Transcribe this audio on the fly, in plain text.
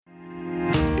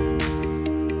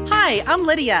Hi, I'm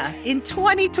Lydia. In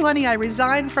 2020, I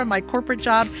resigned from my corporate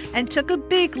job and took a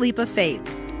big leap of faith.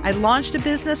 I launched a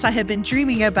business I had been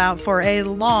dreaming about for a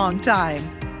long time.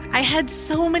 I had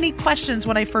so many questions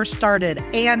when I first started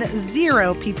and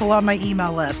 0 people on my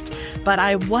email list, but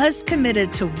I was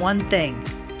committed to one thing,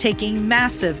 taking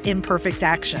massive imperfect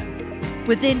action.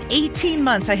 Within 18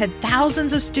 months, I had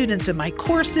thousands of students in my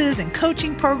courses and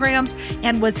coaching programs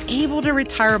and was able to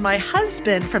retire my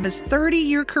husband from his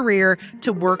 30-year career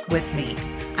to work with me.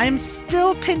 I'm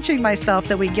still pinching myself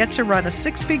that we get to run a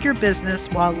 6-figure business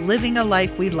while living a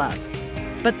life we love.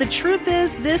 But the truth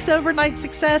is, this overnight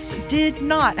success did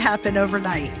not happen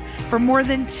overnight. For more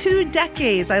than 2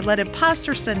 decades, I let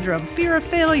imposter syndrome, fear of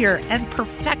failure, and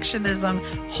perfectionism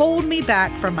hold me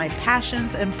back from my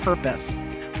passions and purpose.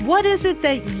 What is it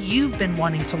that you've been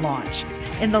wanting to launch?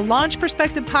 In the Launch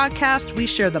Perspective podcast, we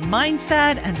share the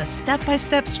mindset and the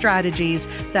step-by-step strategies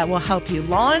that will help you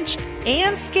launch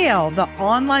and scale the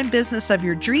online business of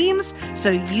your dreams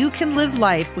so you can live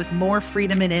life with more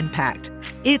freedom and impact.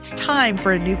 It's time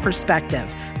for a new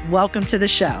perspective. Welcome to the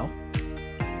show.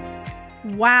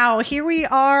 Wow, here we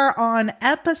are on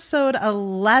episode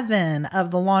 11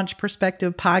 of the Launch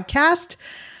Perspective podcast.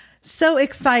 So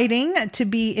exciting to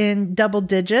be in double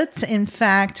digits. In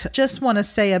fact, just want to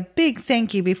say a big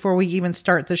thank you before we even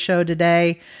start the show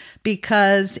today,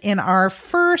 because in our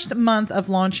first month of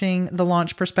launching the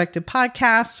Launch Perspective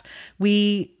podcast,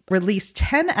 we released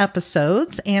 10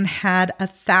 episodes and had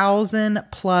 1,000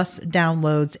 plus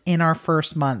downloads in our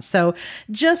first month. So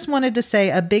just wanted to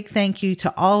say a big thank you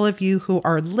to all of you who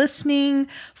are listening,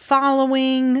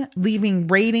 following, leaving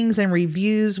ratings and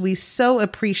reviews. We so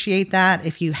appreciate that.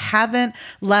 If you haven't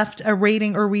left a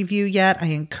rating or review yet, I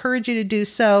encourage you to do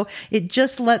so. It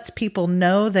just lets people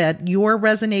know that you're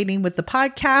resonating with the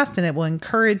podcast and it will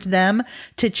encourage them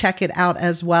to check it out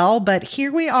as well. But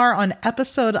here we are on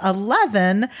episode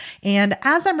 11. And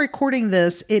as I'm recording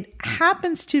this, it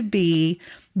happens to be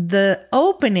the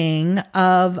opening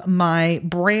of my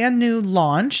brand new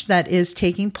launch that is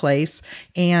taking place.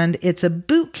 And it's a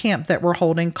boot camp that we're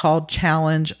holding called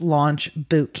Challenge Launch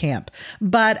Boot Camp.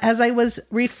 But as I was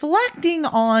reflecting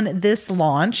on this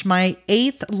launch, my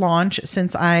 8th launch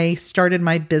since I started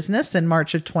my business in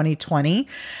March of 2020,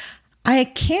 I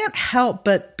can't help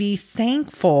but be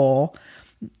thankful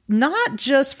not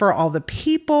just for all the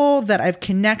people that I've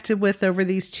connected with over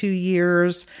these 2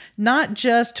 years, not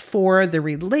just for the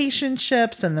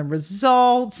relationships and the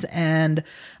results and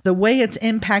the way it's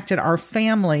impacted our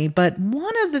family, but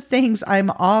one of the things I'm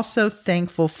also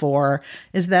thankful for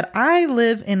is that I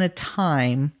live in a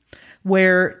time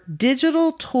where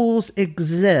digital tools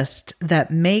exist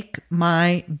that make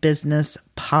my business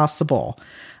possible.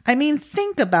 I mean,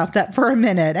 think about that for a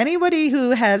minute. Anybody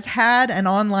who has had an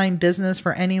online business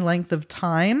for any length of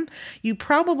time, you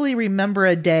probably remember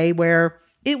a day where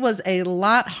it was a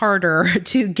lot harder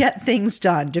to get things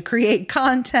done, to create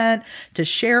content, to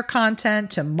share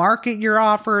content, to market your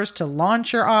offers, to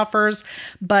launch your offers.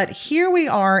 But here we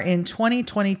are in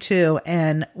 2022,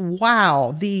 and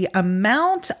wow, the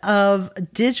amount of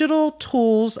digital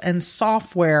tools and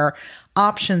software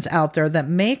options out there that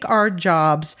make our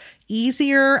jobs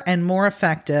easier and more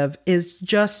effective is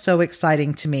just so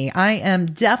exciting to me. I am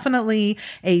definitely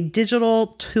a digital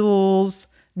tools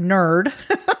nerd.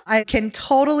 I can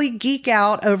totally geek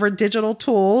out over digital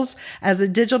tools. As a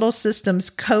digital systems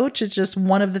coach, it's just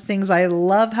one of the things I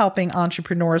love helping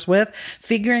entrepreneurs with,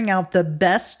 figuring out the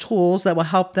best tools that will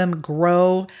help them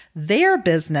grow their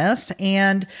business.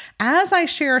 And as I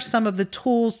share some of the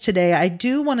tools today, I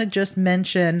do want to just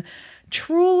mention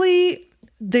truly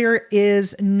there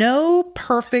is no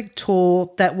perfect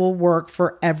tool that will work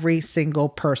for every single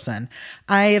person.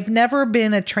 I have never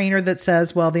been a trainer that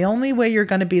says, well, the only way you're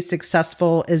going to be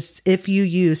successful is if you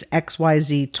use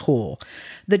XYZ tool.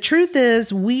 The truth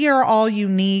is, we are all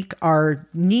unique. Our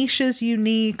niche is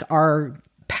unique. Our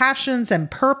passions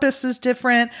and purpose is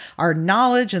different. Our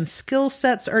knowledge and skill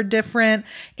sets are different.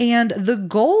 And the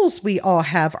goals we all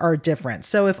have are different.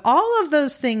 So if all of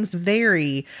those things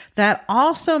vary, that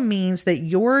also means that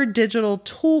your digital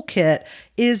toolkit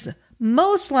is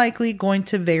most likely going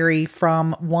to vary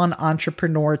from one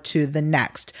entrepreneur to the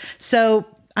next. So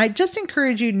I just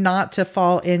encourage you not to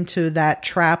fall into that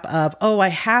trap of, oh, I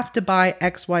have to buy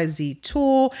XYZ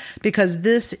tool because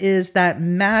this is that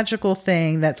magical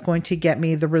thing that's going to get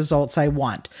me the results I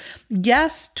want.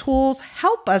 Yes, tools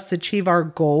help us achieve our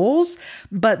goals,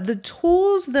 but the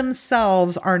tools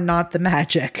themselves are not the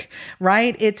magic,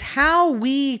 right? It's how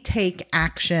we take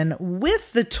action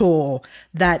with the tool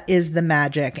that is the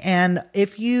magic. And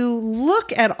if you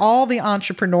look at all the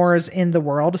entrepreneurs in the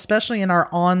world, especially in our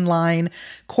online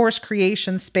course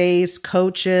creation space,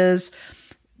 coaches.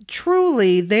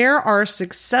 Truly, there are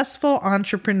successful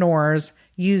entrepreneurs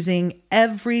using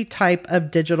every type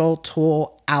of digital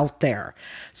tool out there.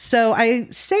 So I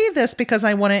say this because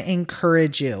I want to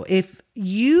encourage you. If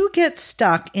you get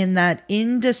stuck in that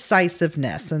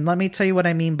indecisiveness, and let me tell you what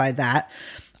I mean by that,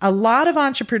 a lot of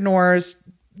entrepreneurs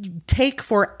take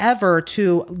forever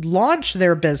to launch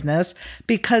their business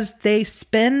because they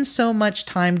spend so much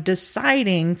time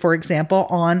deciding, for example,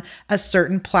 on a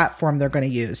certain platform they're going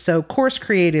to use. So Course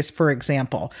Creators, for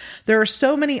example, there are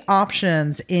so many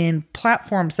options in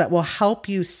platforms that will help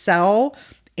you sell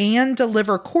and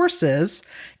deliver courses,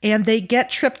 and they get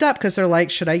tripped up because they're like,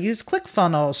 should I use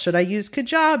ClickFunnels? Should I use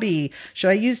Kajabi? Should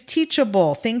I use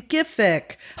Teachable,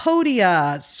 Thinkific,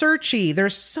 Podia, Searchy?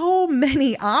 There's so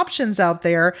many options out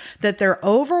there that they're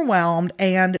overwhelmed,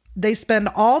 and they spend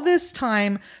all this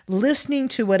time listening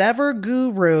to whatever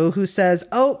guru who says,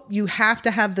 oh, you have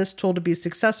to have this tool to be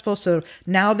successful. So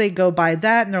now they go buy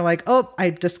that and they're like, oh, I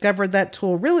discovered that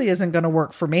tool really isn't going to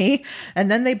work for me. And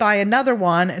then they buy another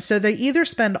one. So they either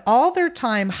spend all their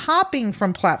time hopping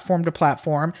from platform to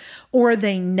platform, or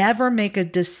they never make a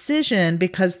decision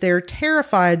because they're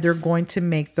terrified they're going to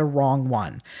make the wrong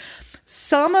one.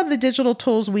 Some of the digital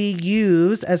tools we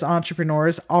use as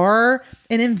entrepreneurs are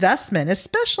an investment,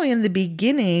 especially in the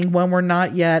beginning when we're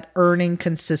not yet earning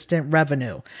consistent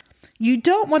revenue. You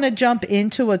don't want to jump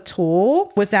into a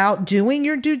tool without doing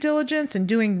your due diligence and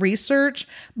doing research.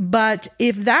 But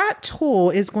if that tool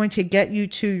is going to get you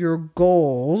to your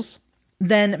goals,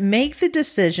 then make the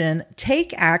decision,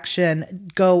 take action,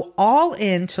 go all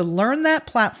in to learn that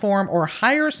platform or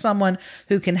hire someone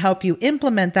who can help you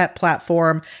implement that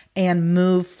platform and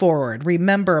move forward.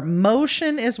 Remember,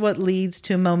 motion is what leads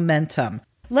to momentum.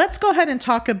 Let's go ahead and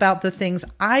talk about the things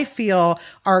I feel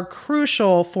are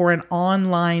crucial for an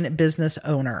online business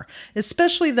owner,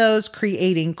 especially those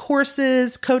creating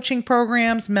courses, coaching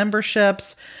programs,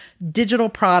 memberships, digital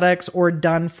products, or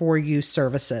done-for-you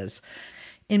services.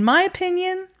 In my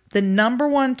opinion, the number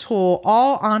one tool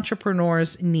all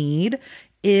entrepreneurs need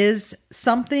is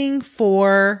something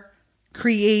for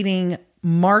creating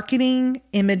marketing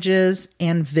images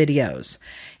and videos.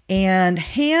 And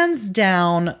hands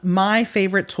down, my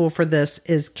favorite tool for this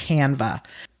is Canva.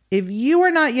 If you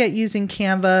are not yet using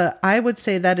Canva, I would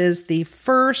say that is the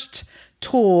first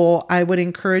tool I would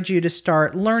encourage you to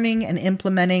start learning and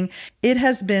implementing. It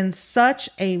has been such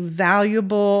a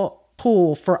valuable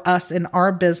tool for us in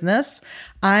our business.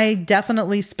 I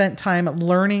definitely spent time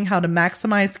learning how to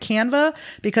maximize Canva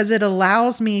because it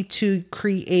allows me to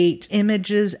create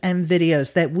images and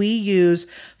videos that we use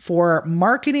for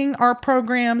marketing our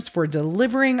programs, for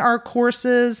delivering our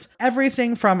courses,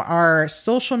 everything from our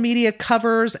social media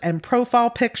covers and profile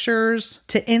pictures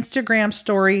to Instagram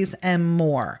stories and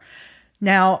more.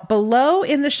 Now, below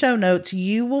in the show notes,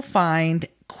 you will find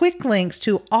quick links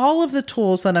to all of the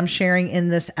tools that I'm sharing in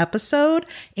this episode.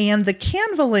 And the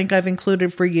Canva link I've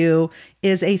included for you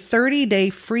is a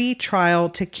 30-day free trial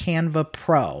to Canva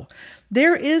Pro.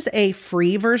 There is a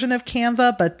free version of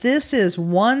Canva, but this is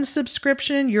one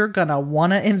subscription you're going to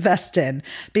want to invest in,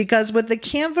 because with the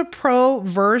Canva Pro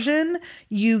version,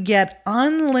 you get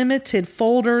unlimited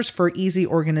folders for easy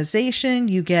organization.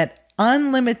 You get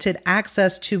unlimited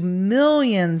access to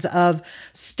millions of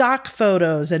stock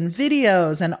photos and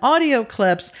videos and audio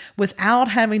clips without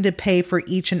having to pay for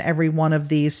each and every one of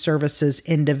these services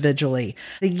individually.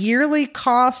 The yearly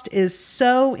cost is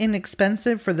so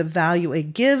inexpensive for the value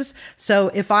it gives.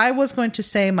 So if I was going to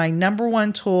say my number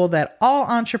one tool that all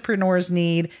entrepreneurs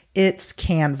need, it's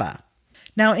Canva.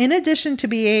 Now, in addition to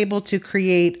be able to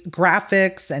create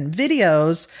graphics and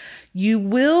videos, you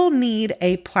will need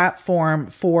a platform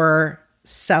for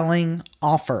selling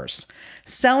offers.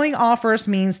 Selling offers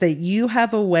means that you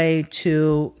have a way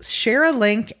to share a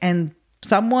link and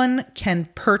someone can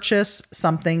purchase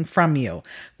something from you,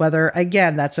 whether,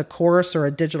 again, that's a course or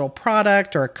a digital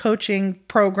product or a coaching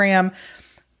program.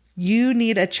 You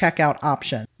need a checkout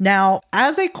option. Now,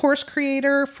 as a course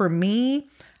creator, for me,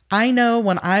 I know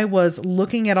when I was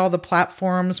looking at all the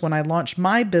platforms when I launched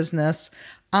my business,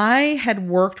 I had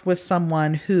worked with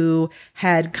someone who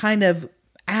had kind of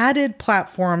added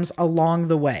platforms along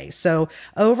the way. So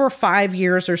over 5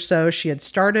 years or so, she had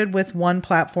started with one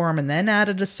platform and then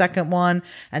added a second one,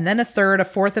 and then a third, a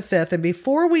fourth, a fifth. And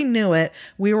before we knew it,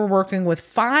 we were working with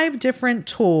 5 different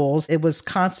tools. It was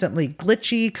constantly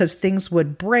glitchy because things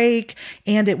would break,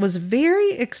 and it was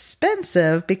very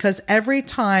expensive because every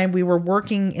time we were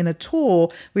working in a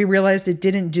tool, we realized it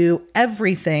didn't do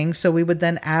everything. So we would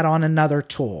then add on another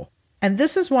tool. And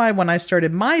this is why when I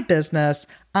started my business,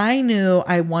 I knew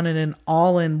I wanted an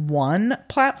all-in-one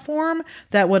platform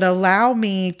that would allow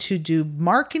me to do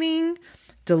marketing,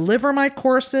 deliver my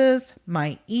courses,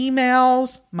 my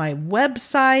emails, my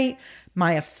website,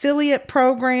 my affiliate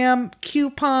program,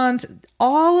 coupons,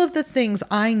 all of the things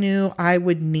I knew I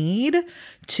would need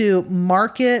to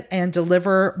market and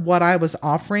deliver what I was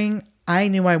offering. I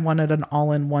knew I wanted an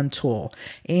all-in-one tool.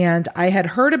 And I had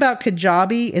heard about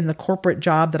Kajabi in the corporate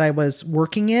job that I was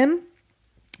working in.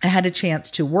 I had a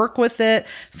chance to work with it,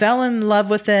 fell in love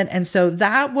with it. And so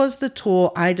that was the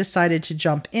tool I decided to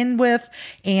jump in with.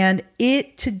 And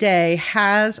it today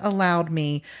has allowed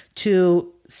me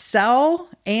to sell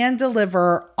and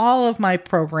deliver all of my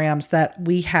programs that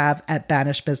we have at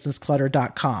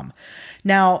banishbusinessclutter.com.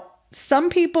 Now, some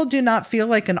people do not feel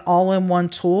like an all-in-one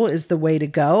tool is the way to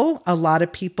go. A lot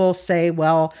of people say,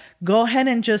 well, go ahead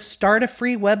and just start a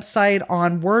free website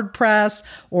on WordPress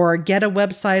or get a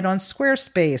website on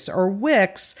Squarespace or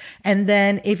Wix. And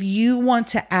then if you want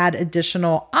to add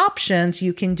additional options,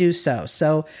 you can do so.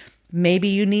 So maybe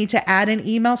you need to add an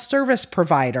email service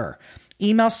provider.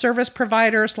 Email service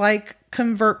providers like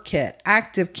ConvertKit,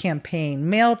 ActiveCampaign,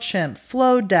 MailChimp,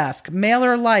 Flowdesk,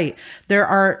 MailerLite. There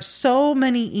are so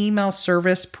many email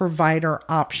service provider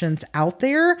options out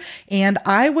there. And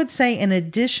I would say in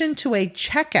addition to a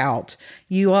checkout,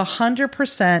 you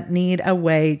 100% need a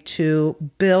way to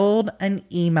build an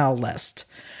email list.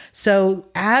 So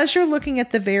as you're looking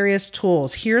at the various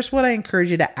tools, here's what I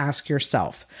encourage you to ask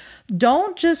yourself.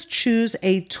 Don't just choose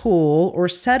a tool or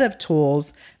set of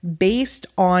tools based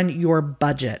on your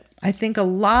budget. I think a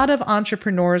lot of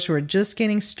entrepreneurs who are just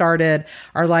getting started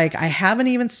are like, I haven't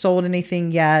even sold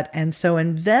anything yet. And so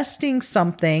investing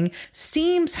something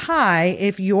seems high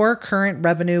if your current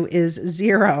revenue is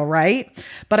zero, right?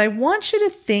 But I want you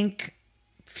to think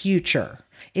future.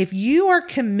 If you are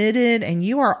committed and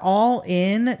you are all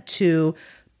in to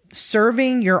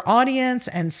serving your audience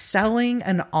and selling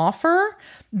an offer,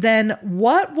 then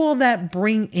what will that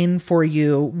bring in for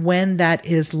you when that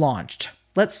is launched?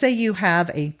 Let's say you have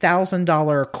a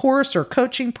 $1,000 course or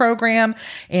coaching program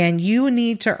and you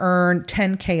need to earn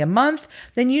 $10K a month,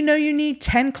 then you know you need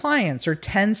 10 clients or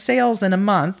 10 sales in a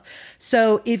month.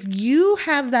 So if you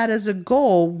have that as a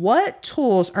goal, what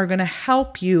tools are going to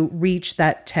help you reach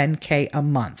that 10K a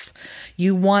month?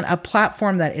 You want a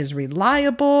platform that is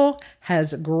reliable,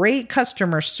 has great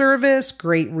customer service,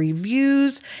 great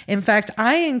reviews. In fact,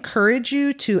 I encourage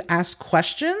you to ask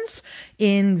questions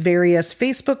in various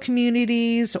Facebook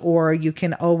communities, or you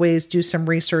can always do some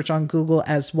research on Google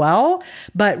as well.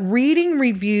 But reading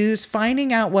reviews,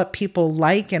 finding out what people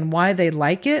like and why they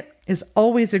like it is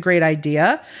always a great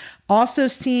idea. Also,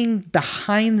 seeing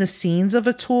behind the scenes of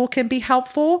a tool can be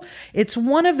helpful. It's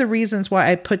one of the reasons why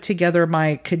I put together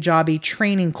my Kajabi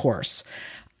training course.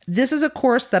 This is a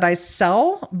course that I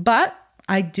sell, but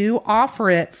I do offer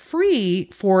it free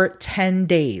for 10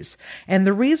 days. And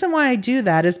the reason why I do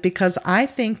that is because I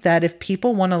think that if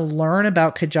people want to learn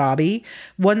about Kajabi,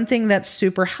 one thing that's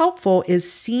super helpful is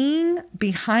seeing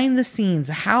behind the scenes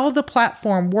how the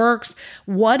platform works,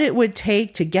 what it would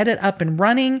take to get it up and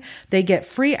running. They get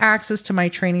free access to my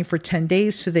training for 10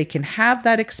 days so they can have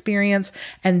that experience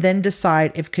and then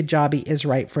decide if Kajabi is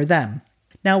right for them.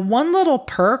 Now, one little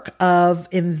perk of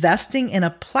investing in a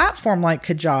platform like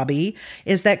Kajabi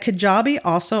is that Kajabi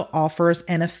also offers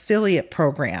an affiliate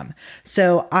program.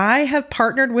 So I have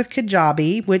partnered with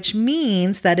Kajabi, which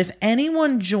means that if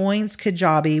anyone joins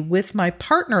Kajabi with my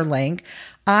partner link,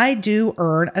 I do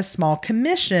earn a small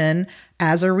commission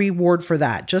as a reward for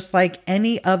that, just like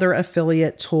any other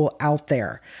affiliate tool out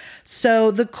there.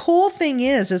 So the cool thing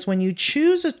is when you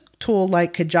choose a tool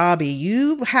like Kajabi,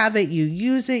 you have it, you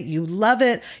use it, you love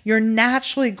it, you're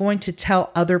naturally going to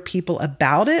tell other people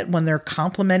about it when they're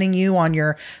complimenting you on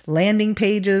your landing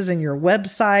pages and your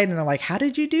website. And they're like, how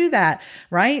did you do that?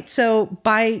 Right? So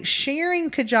by sharing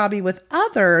Kajabi with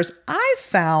others, I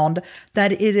found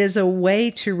that it is a way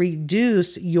to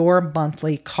reduce your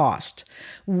monthly cost.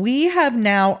 We have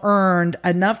now earned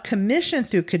enough commission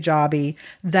through Kajabi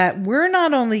that we're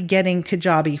not only getting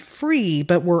Kajabi free,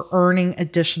 but we're earning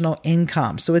additional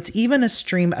income. So it's even a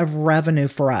stream of revenue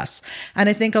for us. And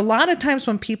I think a lot of times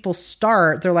when people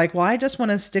start, they're like, well, I just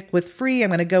want to stick with free. I'm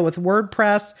going to go with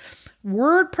WordPress.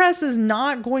 WordPress is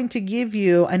not going to give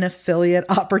you an affiliate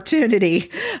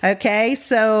opportunity. Okay.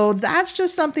 So that's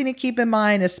just something to keep in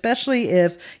mind, especially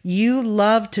if you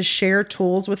love to share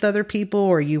tools with other people,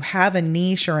 or you have a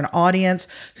niche or an audience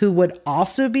who would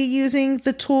also be using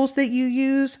the tools that you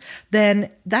use, then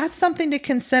that's something to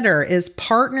consider, is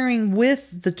partnering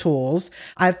with the tools.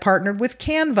 I've partnered with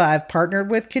Canva. I've partnered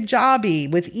with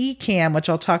Kajabi, with Ecamm, which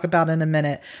I'll talk about in a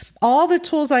minute. All the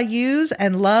tools I use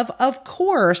and love, of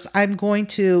course, I'm going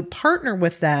to partner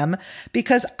with them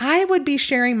because I would be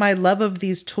sharing my love of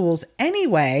these tools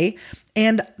anyway.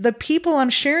 And the people I'm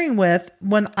sharing with,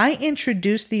 when I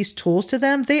introduce these tools to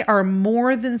them, they are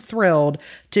more than thrilled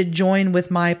to join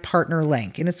with my partner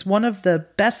link. And it's one of the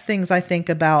best things I think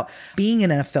about being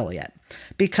an affiliate,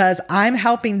 because I'm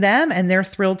helping them and they're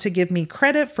thrilled to give me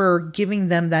credit for giving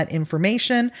them that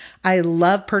information. I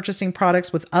love purchasing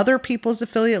products with other people's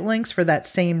affiliate links for that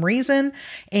same reason.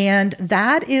 And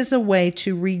that is a way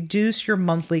to reduce your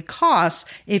monthly costs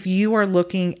if you are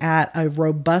looking at a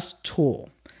robust tool.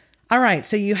 All right,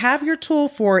 so you have your tool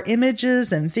for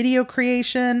images and video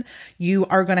creation. You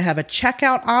are going to have a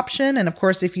checkout option. And of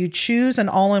course, if you choose an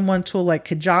all-in-one tool like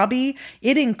Kajabi,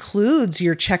 it includes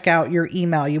your checkout, your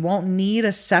email. You won't need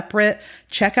a separate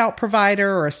checkout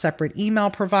provider or a separate email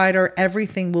provider.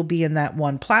 Everything will be in that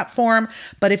one platform.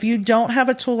 But if you don't have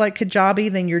a tool like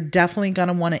Kajabi, then you're definitely going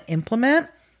to want to implement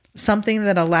something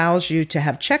that allows you to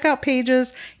have checkout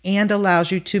pages and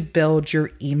allows you to build your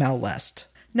email list.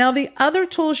 Now, the other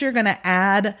tools you're going to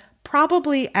add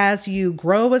probably as you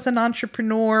grow as an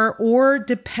entrepreneur, or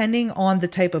depending on the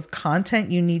type of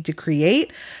content you need to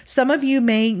create. Some of you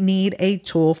may need a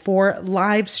tool for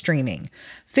live streaming.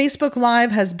 Facebook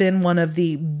Live has been one of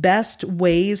the best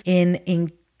ways in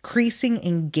increasing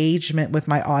engagement with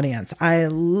my audience. I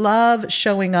love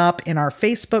showing up in our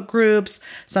Facebook groups.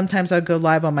 Sometimes I'll go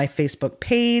live on my Facebook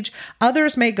page.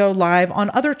 Others may go live on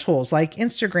other tools like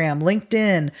Instagram,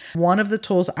 LinkedIn. One of the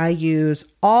tools I use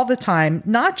all the time,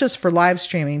 not just for live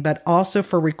streaming, but also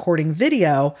for recording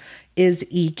video, is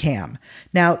Ecamm.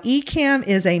 Now, Ecamm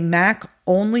is a Mac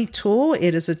only tool.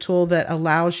 It is a tool that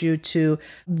allows you to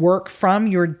work from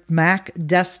your Mac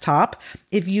desktop.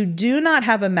 If you do not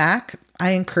have a Mac,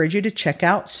 I encourage you to check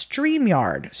out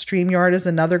StreamYard. StreamYard is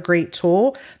another great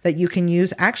tool that you can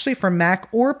use actually for Mac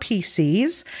or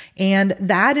PCs. And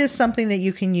that is something that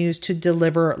you can use to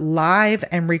deliver live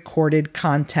and recorded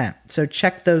content. So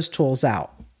check those tools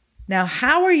out. Now,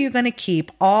 how are you going to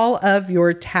keep all of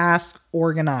your tasks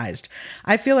organized?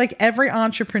 I feel like every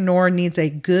entrepreneur needs a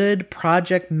good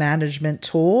project management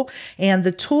tool, and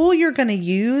the tool you're going to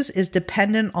use is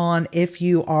dependent on if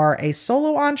you are a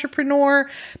solo entrepreneur,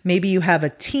 maybe you have a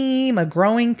team, a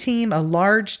growing team, a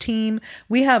large team.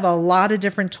 We have a lot of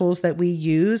different tools that we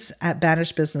use at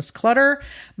Banish Business Clutter.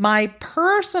 My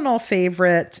personal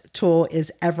favorite tool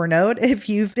is Evernote. If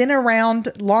you've been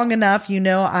around long enough, you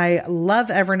know I love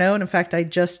Evernote. In fact, I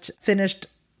just finished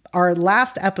our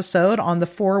last episode on the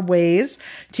 4 ways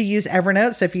to use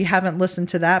Evernote. So if you haven't listened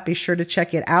to that, be sure to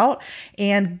check it out.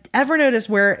 And Evernote is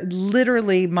where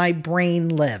literally my brain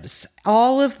lives.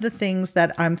 All of the things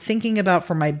that I'm thinking about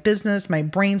for my business, my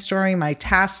brainstorming, my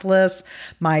task list,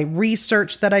 my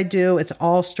research that I do, it's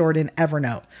all stored in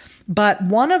Evernote. But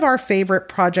one of our favorite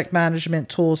project management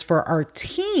tools for our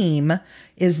team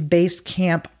is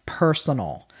Basecamp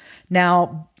Personal.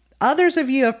 Now, others of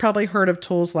you have probably heard of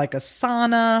tools like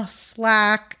Asana,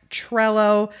 Slack,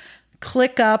 Trello,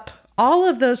 ClickUp. All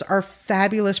of those are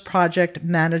fabulous project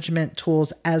management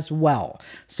tools as well.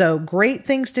 So great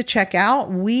things to check out.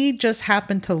 We just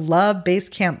happen to love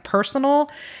Basecamp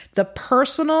Personal. The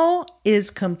Personal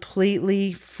is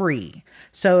completely free.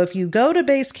 So if you go to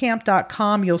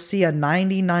basecamp.com, you'll see a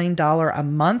 $99 a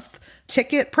month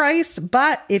ticket price.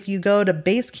 But if you go to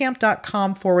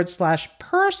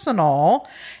basecamp.com/personal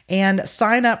and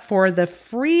sign up for the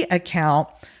free account,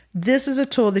 this is a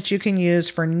tool that you can use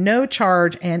for no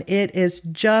charge, and it has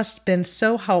just been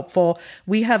so helpful.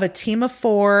 We have a team of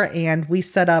 4, and we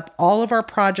set up all of our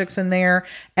projects in there.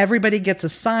 Everybody gets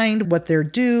assigned what they're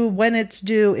due, when it's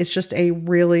due. It's just a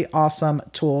really awesome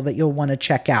tool that you'll want to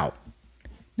check out.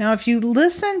 Now, if you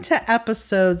listen to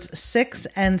episodes 6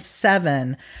 and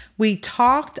 7, we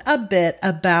talked a bit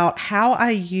about how I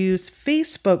use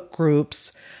Facebook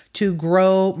groups to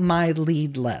grow my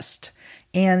lead list.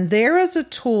 And there is a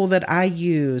tool that I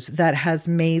use that has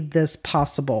made this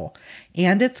possible,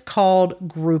 and it's called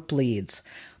Group Leads.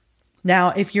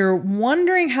 Now, if you're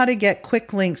wondering how to get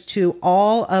quick links to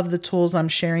all of the tools I'm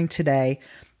sharing today,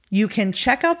 you can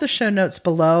check out the show notes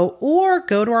below or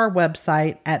go to our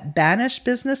website at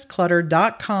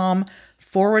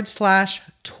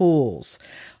banishbusinessclutter.com/tools.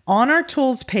 On our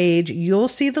tools page, you'll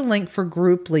see the link for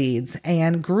Group Leads,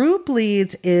 and Group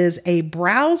Leads is a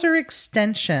browser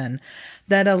extension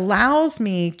that allows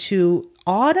me to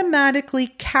automatically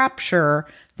capture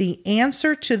the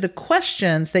answer to the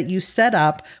questions that you set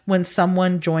up when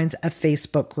someone joins a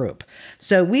Facebook group.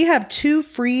 So we have 2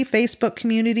 free Facebook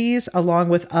communities along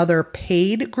with other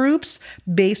paid groups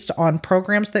based on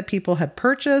programs that people have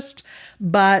purchased,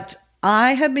 but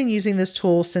I have been using this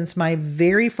tool since my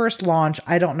very first launch.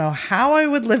 I don't know how I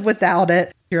would live without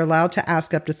it. You're allowed to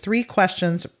ask up to 3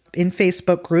 questions in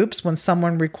Facebook groups when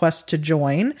someone requests to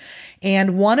join.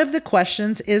 And one of the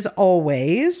questions is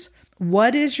always,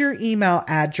 what is your email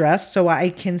address so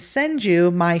I can send you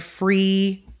my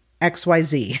free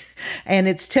XYZ? And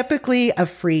it's typically a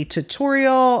free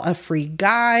tutorial, a free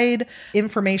guide,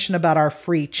 information about our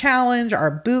free challenge,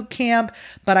 our boot camp.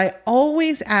 But I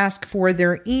always ask for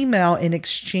their email in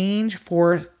exchange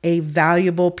for a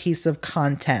valuable piece of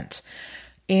content.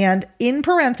 And in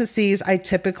parentheses, I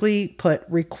typically put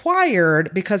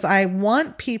required because I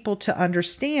want people to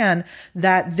understand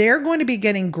that they're going to be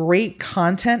getting great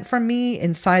content from me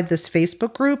inside this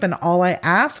Facebook group. And all I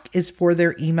ask is for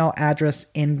their email address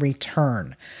in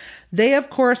return. They, of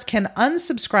course, can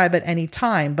unsubscribe at any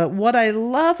time. But what I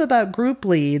love about Group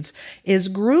Leads is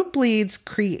Group Leads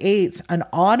creates an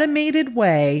automated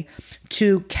way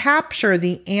to capture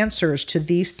the answers to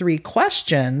these 3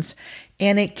 questions,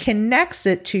 and it connects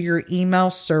it to your email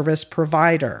service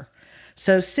provider.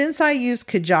 So since I use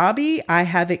Kajabi, I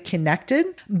have it connected,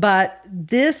 but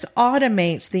this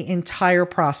automates the entire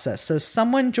process. So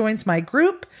someone joins my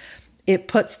group, it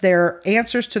puts their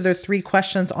answers to their 3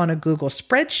 questions on a Google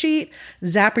spreadsheet.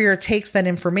 Zapier takes that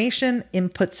information,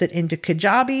 inputs it into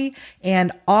Kajabi,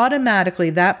 and automatically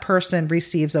that person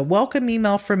receives a welcome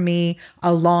email from me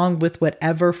along with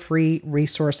whatever free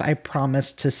resource I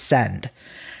promised to send.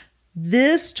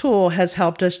 This tool has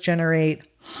helped us generate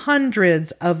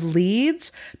hundreds of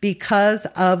leads because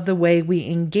of the way we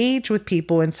engage with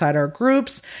people inside our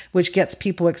groups, which gets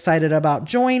people excited about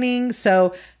joining.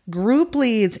 So Group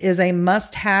Leads is a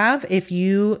must-have if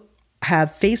you have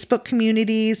Facebook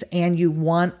communities and you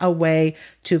want a way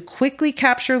to quickly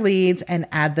capture leads and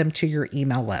add them to your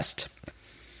email list.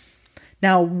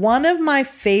 Now, one of my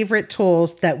favorite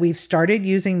tools that we've started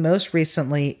using most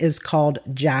recently is called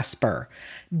Jasper.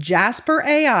 Jasper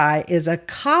AI is a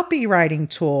copywriting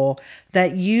tool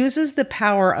that uses the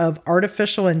power of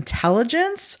artificial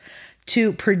intelligence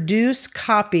to produce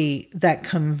copy that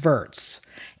converts.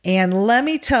 And let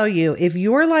me tell you, if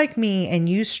you're like me and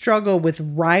you struggle with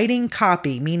writing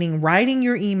copy, meaning writing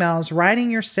your emails,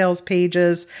 writing your sales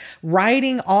pages,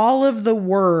 writing all of the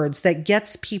words that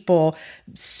gets people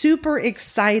super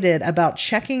excited about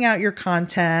checking out your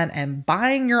content and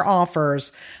buying your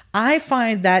offers, I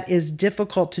find that is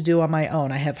difficult to do on my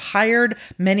own. I have hired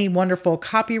many wonderful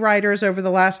copywriters over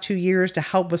the last 2 years to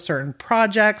help with certain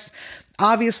projects.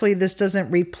 Obviously, this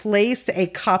doesn't replace a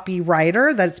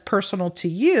copywriter that's personal to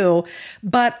you,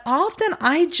 but often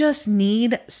I just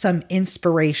need some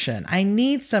inspiration. I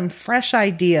need some fresh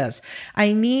ideas.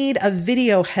 I need a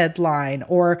video headline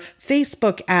or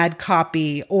Facebook ad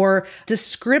copy or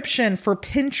description for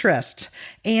Pinterest.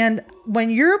 And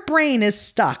when your brain is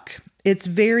stuck, it's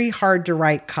very hard to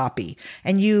write copy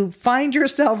and you find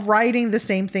yourself writing the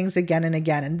same things again and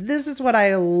again. And this is what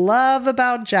I love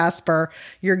about Jasper.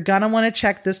 You're going to want to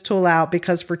check this tool out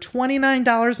because for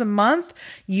 $29 a month,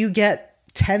 you get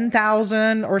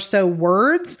 10,000 or so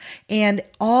words. And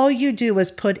all you do is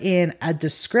put in a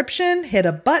description, hit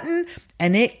a button,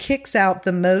 and it kicks out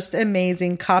the most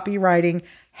amazing copywriting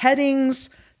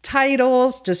headings,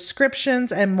 titles,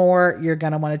 descriptions, and more. You're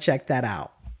going to want to check that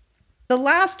out. The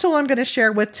last tool I'm going to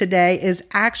share with today is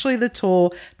actually the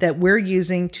tool that we're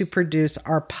using to produce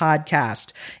our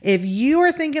podcast. If you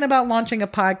are thinking about launching a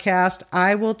podcast,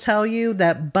 I will tell you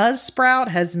that Buzzsprout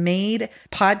has made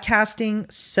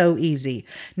podcasting so easy.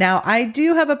 Now, I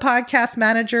do have a podcast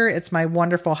manager. It's my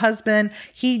wonderful husband.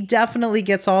 He definitely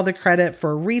gets all the credit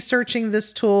for researching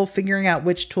this tool, figuring out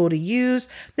which tool to use.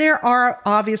 There are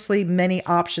obviously many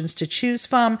options to choose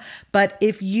from, but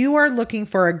if you are looking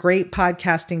for a great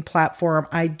podcasting platform,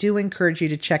 I do encourage you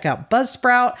to check out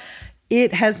Buzzsprout.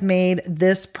 It has made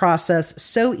this process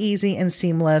so easy and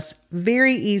seamless,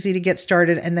 very easy to get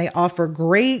started, and they offer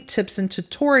great tips and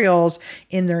tutorials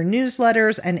in their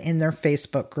newsletters and in their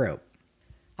Facebook group.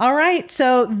 All right,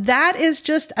 so that is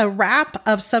just a wrap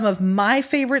of some of my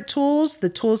favorite tools, the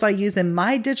tools I use in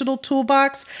my digital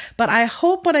toolbox. But I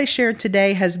hope what I shared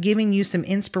today has given you some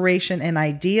inspiration and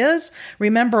ideas.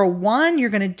 Remember, 1,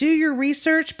 you're going to do your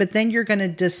research, but then you're going to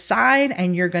decide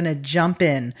and you're going to jump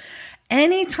in.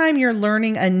 Anytime you're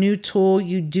learning a new tool,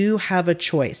 you do have a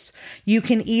choice. You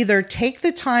can either take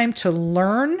the time to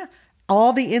learn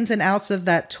all the ins and outs of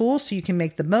that tool so you can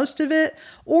make the most of it,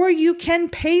 or you can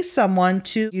pay someone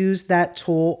to use that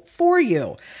tool for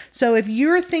you. So if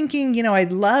you're thinking,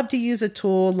 I'd love to use a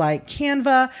tool like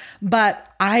Canva,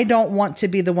 but I don't want to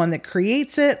be the one that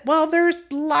creates it. Well, there's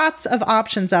lots of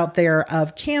options out there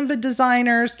of Canva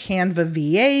designers, Canva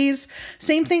VAs,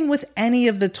 same thing with any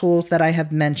of the tools that I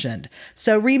have mentioned.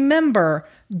 So remember,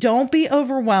 don't be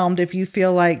overwhelmed if you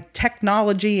feel like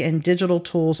technology and digital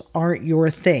tools aren't your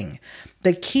thing.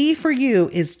 The key for you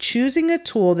is choosing a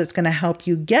tool that's going to help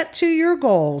you get to your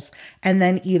goals and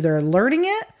then either learning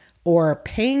it or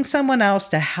paying someone else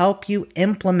to help you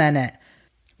implement it.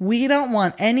 We don't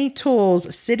want any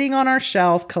tools sitting on our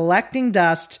shelf collecting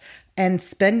dust and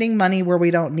spending money where we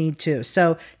don't need to.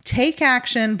 So take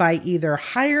action by either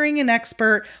hiring an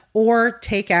expert or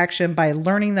take action by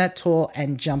learning that tool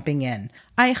and jumping in.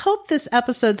 I hope this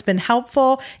episode's been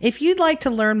helpful. If you'd like to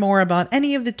learn more about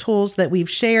any of the tools that we've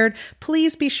shared,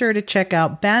 please be sure to check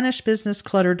out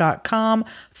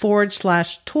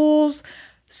banishbusinessclutter.com/tools.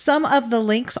 Some of the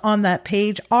links on that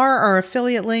page are our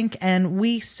affiliate link, and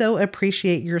we so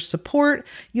appreciate your support.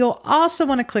 You'll also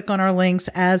want to click on our links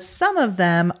as some of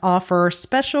them offer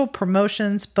special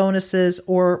promotions, bonuses,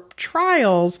 or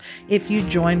trials if you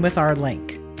join with our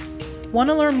link. Want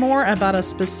to learn more about a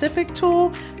specific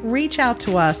tool? Reach out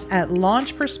to us at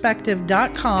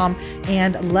launchperspective.com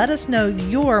and let us know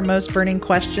your most burning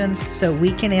questions so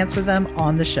we can answer them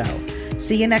on the show.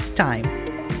 See you next time.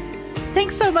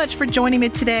 Thanks so much for joining me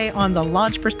today on the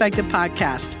Launch Perspective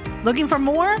podcast. Looking for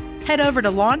more? Head over to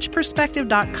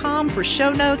launchperspective.com for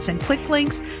show notes and quick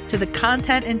links to the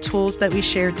content and tools that we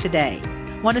shared today.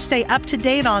 Want to stay up to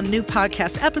date on new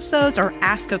podcast episodes or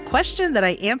ask a question that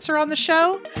I answer on the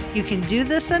show? You can do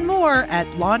this and more at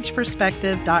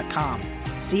launchperspective.com.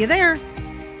 See you there.